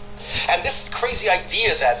all-stars. And this crazy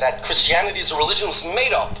idea that Christianity is a religion was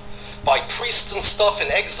made up by priests and stuff in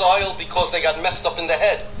exile because they got messed up in the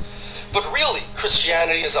head. But really,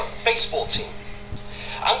 Christianity is a baseball team.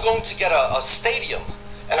 I'm going to get a stadium,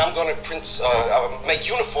 and I'm going to make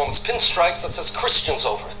uniforms, pinstripes that says Christians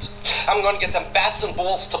over it. I'm going to get them bats and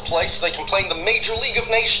balls to play so they can play in the Major League of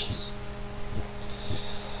Nations.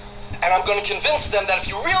 And I'm going to convince them that if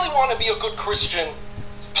you really want to be a good Christian,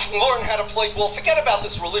 learn how to play ball. Forget about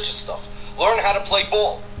this religious stuff. Learn how to play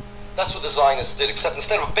ball. That's what the Zionists did, except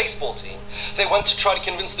instead of a baseball team, they went to try to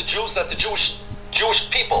convince the Jews that the Jewish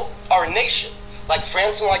people are a nation, like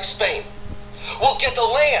France and like Spain. We'll get a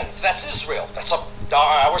land, that's Israel, that's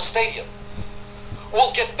our stadium.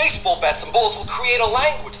 We'll get baseball bats and balls, we'll create a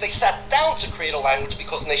language. They sat down to create a language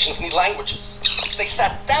because nations need languages. They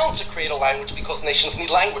sat down to create a language because nations need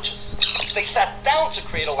languages. They sat down to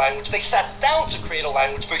create a language. They sat down to create a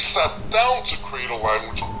language. They sat down to create a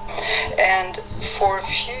language. And for a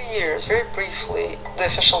few years, very briefly, the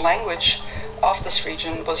official language of this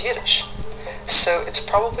region was Yiddish. So it's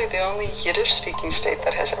probably the only Yiddish-speaking state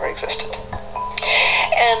that has ever existed.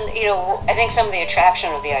 And, you know, I think some of the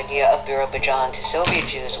attraction of the idea of Birobidzhan to Soviet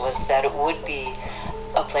Jews was that it would be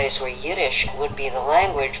a place where Yiddish would be the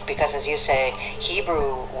language, because, as you say,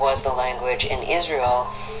 Hebrew was the language in Israel,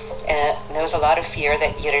 and there was a lot of fear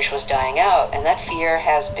that Yiddish was dying out, and that fear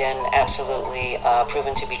has been absolutely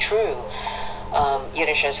proven to be true.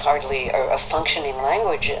 Yiddish is hardly a functioning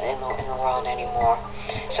language in the world anymore.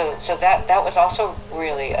 So that was also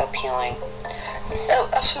really appealing. Oh,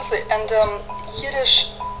 absolutely. And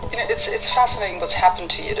Yiddish, you know, it's fascinating what's happened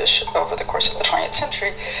to Yiddish over the course of the 20th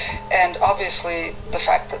century, and obviously the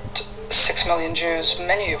fact that 6 million Jews,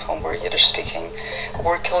 many of whom were Yiddish speaking,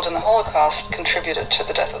 were killed in the Holocaust contributed to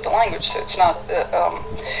the death of the language. So it's not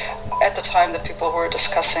at the time that people were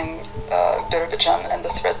discussing Birobidzhan and the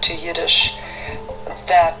threat to Yiddish,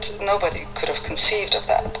 that nobody could have conceived of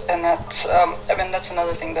that. And that's that's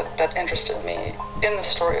another thing that interested me in the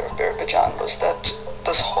story of Birobidzhan, was that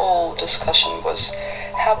this whole discussion was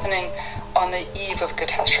happening on the eve of a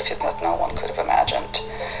catastrophe that no one could have imagined.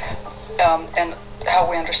 And how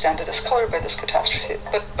we understand it is colored by this catastrophe.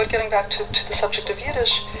 But getting back to the subject of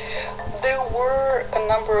Yiddish, there were a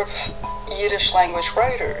number of Yiddish language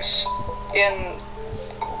writers in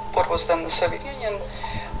what was then the Soviet Union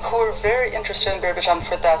who were very interested in Birobidzhan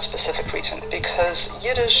for that specific reason, because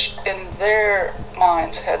Yiddish in their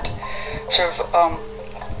minds had sort of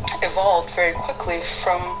evolved very quickly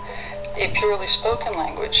from a purely spoken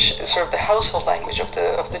language, sort of the household language of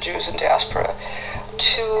the Jews in diaspora,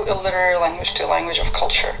 to a literary language, to a language of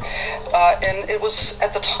culture. And it was,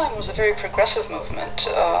 at the time, it was a very progressive movement,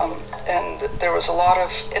 and there was a lot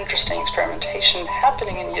of interesting experimentation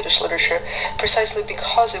happening in Yiddish literature, precisely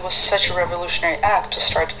because it was such a revolutionary act to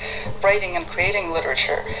start writing and creating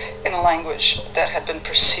literature in a language that had been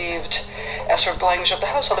perceived as sort of the language of the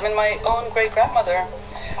household. I mean, my own great-grandmother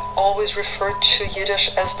always referred to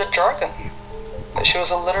Yiddish as the jargon. She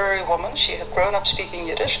was a literary woman. She had grown up speaking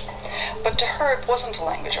Yiddish, but to her it wasn't a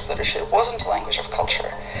language of literature. It wasn't a language of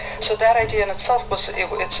culture. So that idea in itself was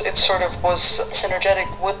it sort of was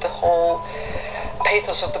synergetic with the whole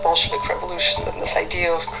pathos of the Bolshevik Revolution, and this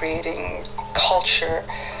idea of creating culture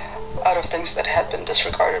out of things that had been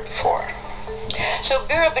disregarded before. So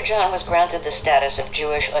Azerbaijan was granted the status of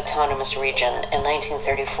Jewish Autonomous Region in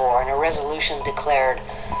 1934, and a resolution declared,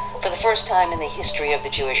 for the first time in the history of the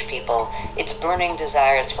Jewish people, its burning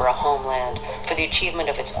desires for a homeland, for the achievement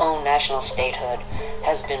of its own national statehood,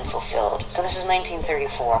 has been fulfilled. So this is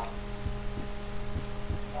 1934.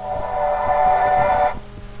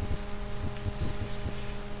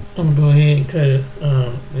 I'm gonna go ahead and cut it.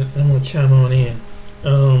 I'm gonna chime on in.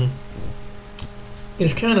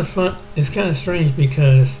 It's kind of fun. It's kind of strange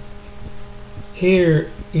because here,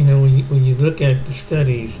 when you look at the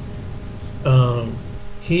studies,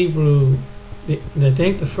 Hebrew. I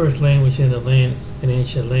think the first language in the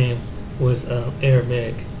ancient land was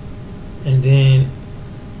Aramaic, and then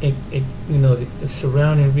the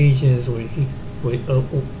surrounding regions with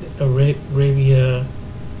Arabia,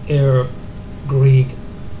 Arab, Greek,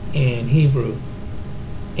 and Hebrew.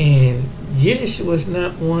 And Yiddish was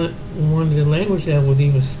not one of the languages that was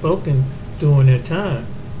even spoken during their time.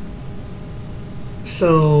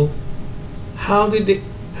 So how did it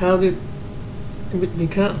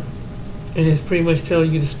become? And it's pretty much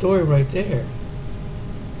telling you the story right there.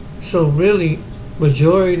 So really,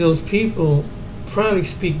 majority of those people probably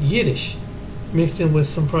speak Yiddish, mixed in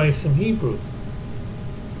with probably some Hebrew.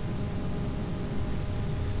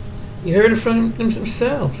 You heard it from them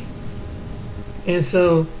themselves. And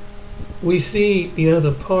so we see the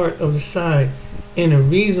other part of the side and the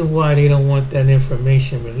reason why they don't want that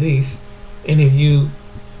information released. And if you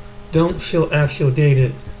don't show actual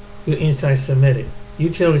data, you're anti-Semitic. You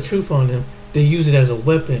tell the truth on them, they use it as a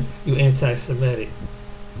weapon, you're anti-Semitic.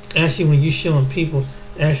 Actually, when you're showing people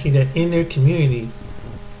actually that in their community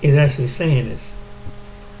is actually saying this,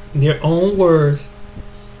 their own words,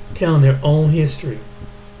 telling their own history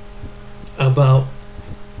about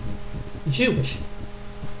Jewish,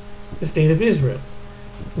 the state of Israel,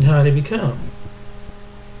 and how they become,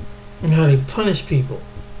 and how they punish people.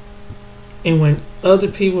 And when other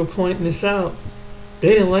people were pointing this out,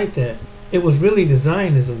 they didn't like that. It was really the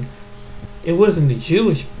Zionism. It wasn't the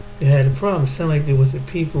Jewish that had the problem. It sounded like there was the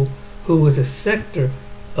people who was a sector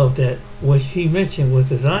of that, what he mentioned was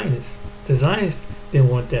the Zionists. The Zionists didn't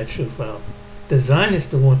want that truth out. The Zionists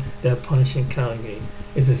the one that punishing Kanye.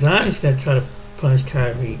 It's the Zionists that try to punish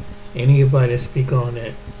Kyrie and anybody that speak on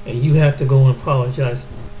that. And you have to go and apologize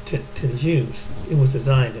to the Jews. It was the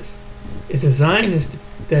Zionists. It's the Zionists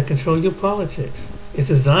that control your politics. It's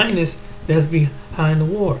the Zionists that's behind the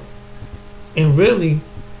war. And really,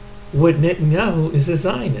 what Netanyahu is a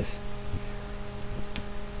Zionist.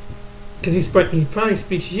 Because he probably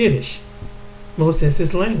speaks Yiddish. Most that's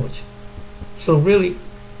his language. So really,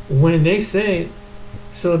 when they say,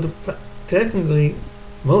 technically,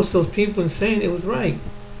 most of those people saying it was right,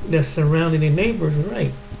 that surrounding their neighbors was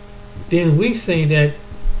right. Then we say that,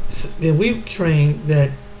 then we train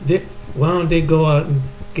that, why don't they go out and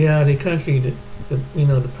get out of their country, the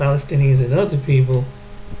Palestinians and other people,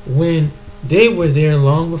 when they were there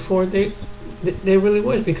long before they really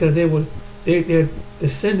was, because they're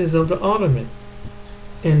descendants of the Ottoman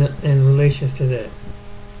in relations to that.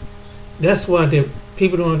 That's why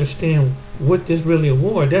people don't understand what this really a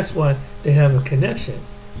war. That's why they have a connection.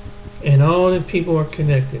 And all the people are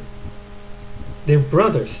connected. They're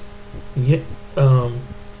brothers.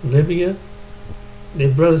 Libya,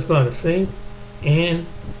 they're brothers by the faith, and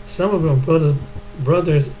some of them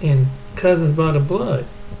brothers and cousins by the blood.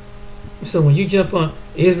 So when you jump on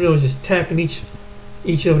Israel just attacking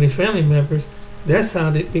each of their family members, that's how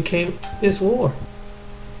they became this war.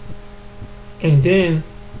 And then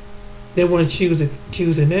they want to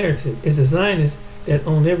choose a narrative. It's the Zionists that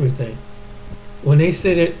own everything. When they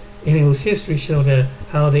said it, and it was history showed that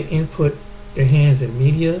how they input their hands in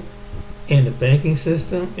media and the banking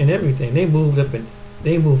system and everything. They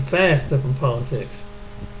moved fast up in politics.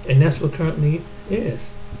 And that's what currently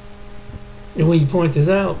is. And when you point this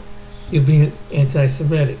out, you're being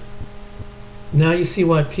anti-Semitic. Now you see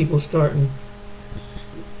why people starting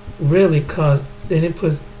really cause, then it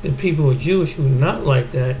puts the people who are Jewish who are not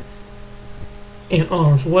like that in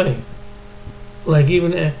harm's way. Like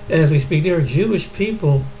even as we speak, there are Jewish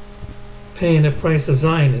people paying the price of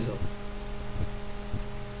Zionism.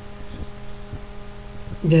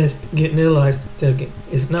 That's getting their lives taken.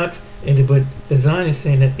 It's not, but the Zionists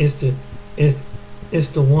saying that it's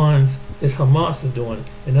the ones, it's Hamas is doing it,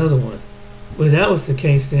 and other ones. But if that was the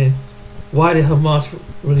case, then why did Hamas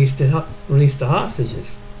release the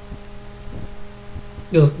hostages?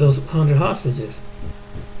 Those 100 hostages.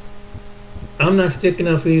 I'm not sticking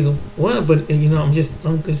up for either one, but I'm just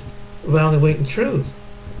evaluating truth.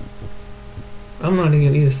 I'm not on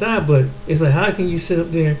either side, but it's like, how can you sit up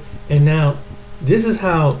there and now this is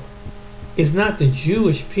how It's not the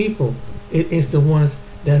Jewish people. It is the ones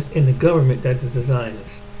that's in the government that is the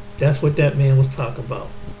Zionists. That's what that man was talking about.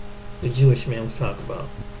 The Jewish man was talking about.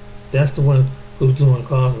 That's the one who's doing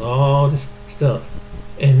causing all this stuff.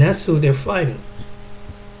 And that's who they're fighting.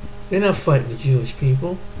 They're not fighting the Jewish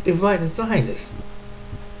people. They're fighting the Zionists.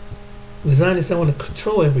 The Zionists that want to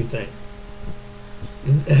control everything.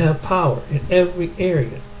 They have power in every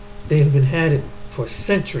area. They've been had it for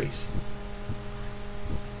centuries.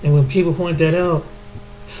 And when people point that out,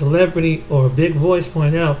 celebrity or a big voice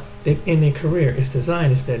point out, they in their career, it's the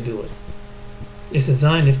Zionists that do it. It's the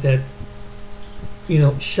Zionists that,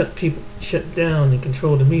 shut down and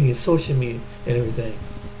control the media, social media, and everything.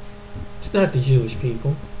 It's not the Jewish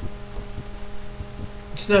people.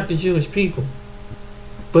 It's not the Jewish people.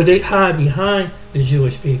 But they hide behind the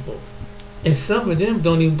Jewish people. And some of them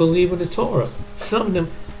don't even believe in the Torah. Some of them,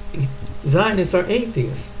 Zionists are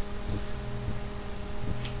atheists.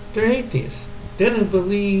 They're atheists. They don't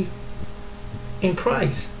believe in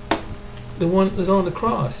Christ, the one who's on the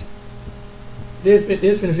cross. There's been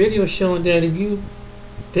videos showing that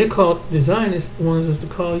they call the Zionist ones is to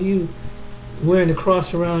call you wearing the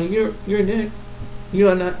cross around your neck.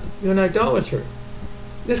 You're an idolater.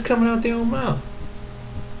 This coming out their own mouth.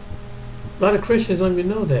 A lot of Christians don't even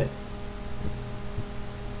know that.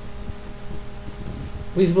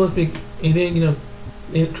 We're supposed to be, and then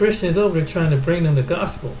and Christians over there trying to bring them the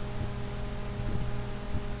gospel,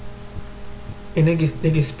 and they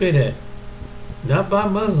get spit at, not by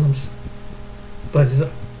Muslims, but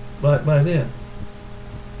by them.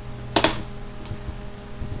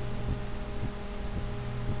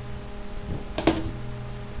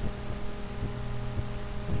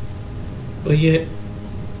 But yet,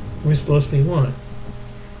 we're supposed to be one.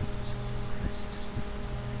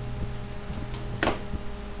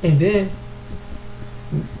 And then,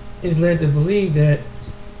 it's led to believe that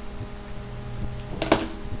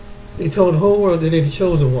they told the whole world that they're the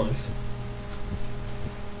chosen ones.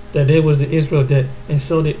 That they was the Israel that, and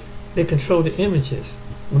so they control the images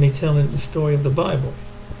when they telling the story of the Bible.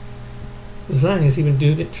 The Zionists even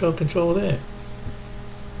do control that.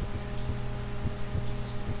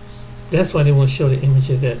 That's why they want to show the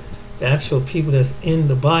images that the actual people that's in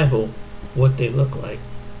the Bible, what they look like.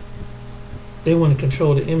 They want to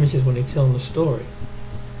control the images when they tell them the story.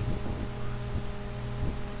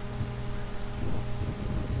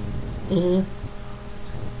 Mm-hmm.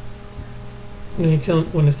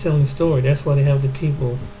 When it's telling the story, that's why they have the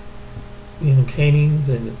people, paintings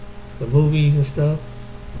and the movies and stuff.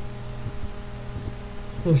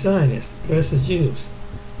 They're Zionists, dressed as Jews.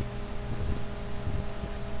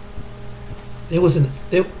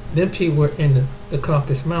 Them people were in the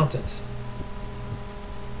Caucasus Mountains.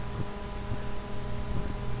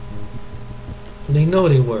 They know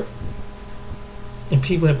they were. And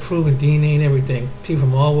people have proven DNA and everything. People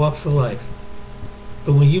from all walks of life.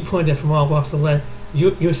 But when you point that from all walks of life,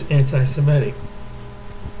 you're anti-Semitic.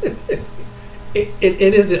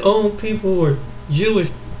 It is the own people who are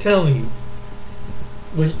Jewish telling you.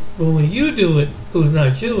 But when you do it, who's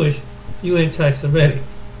not Jewish, you anti-Semitic.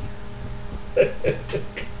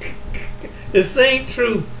 The same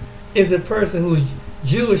truth is the person who is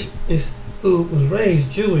Jewish, who was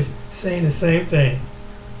raised Jewish, saying the same thing.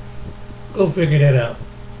 Go figure that out.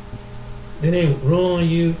 Then they roll on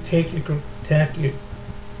you, attack your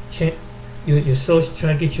social,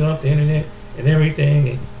 trying to get you off the internet and everything,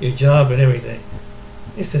 and your job and everything.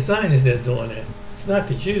 It's the Zionists that's doing that. It's not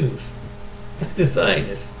the Jews. It's the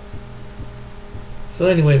Zionists. So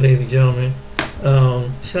anyway, ladies and gentlemen,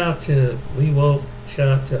 shout out to We Woke, shout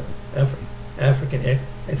out to African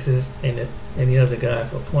Exodus and the other guy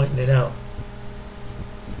for pointing it out.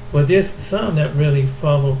 But there's some that really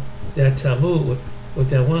follow that Talmud, what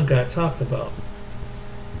that one guy talked about,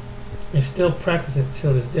 and still practice it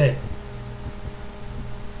till this day.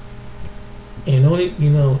 And only,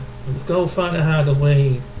 go find out how the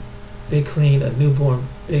way they clean a newborn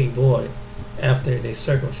baby boy after they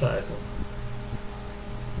circumcise him.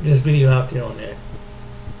 There's video out there on that.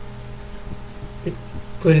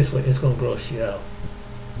 Put it this way, it's gonna gross you out.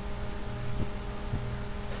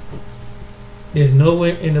 There's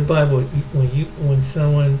nowhere in the Bible when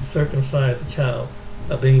someone circumcises a child,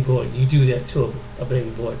 a baby boy, you do that to a baby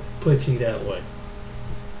boy. Put it to you that way.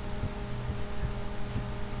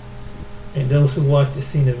 And those who watched the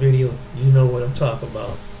scene of video, you know what I'm talking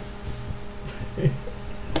about.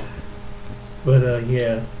 But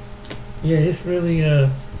yeah, it's really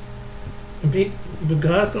but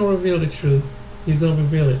God's gonna reveal the truth. He's gonna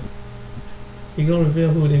reveal it. He's gonna reveal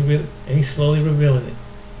who they really, and He's slowly revealing it.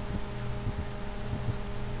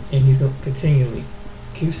 And He's gonna continually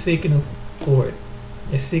keep seeking Him for it.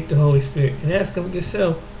 and seek the Holy Spirit and ask Him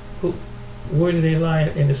yourself, where do they lie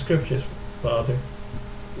in the scriptures, Father?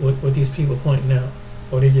 What these people pointing out,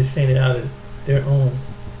 or they just saying it out of their own.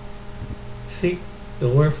 Seek the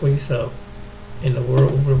Word for yourself, and the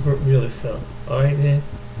Word will reveal itself. All right, then.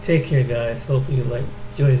 Take care, guys. Hopefully you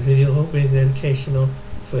enjoy this video. Hope it is educational,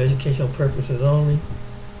 for educational purposes only.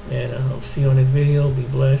 And see you on this video. Be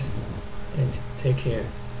blessed, and take care.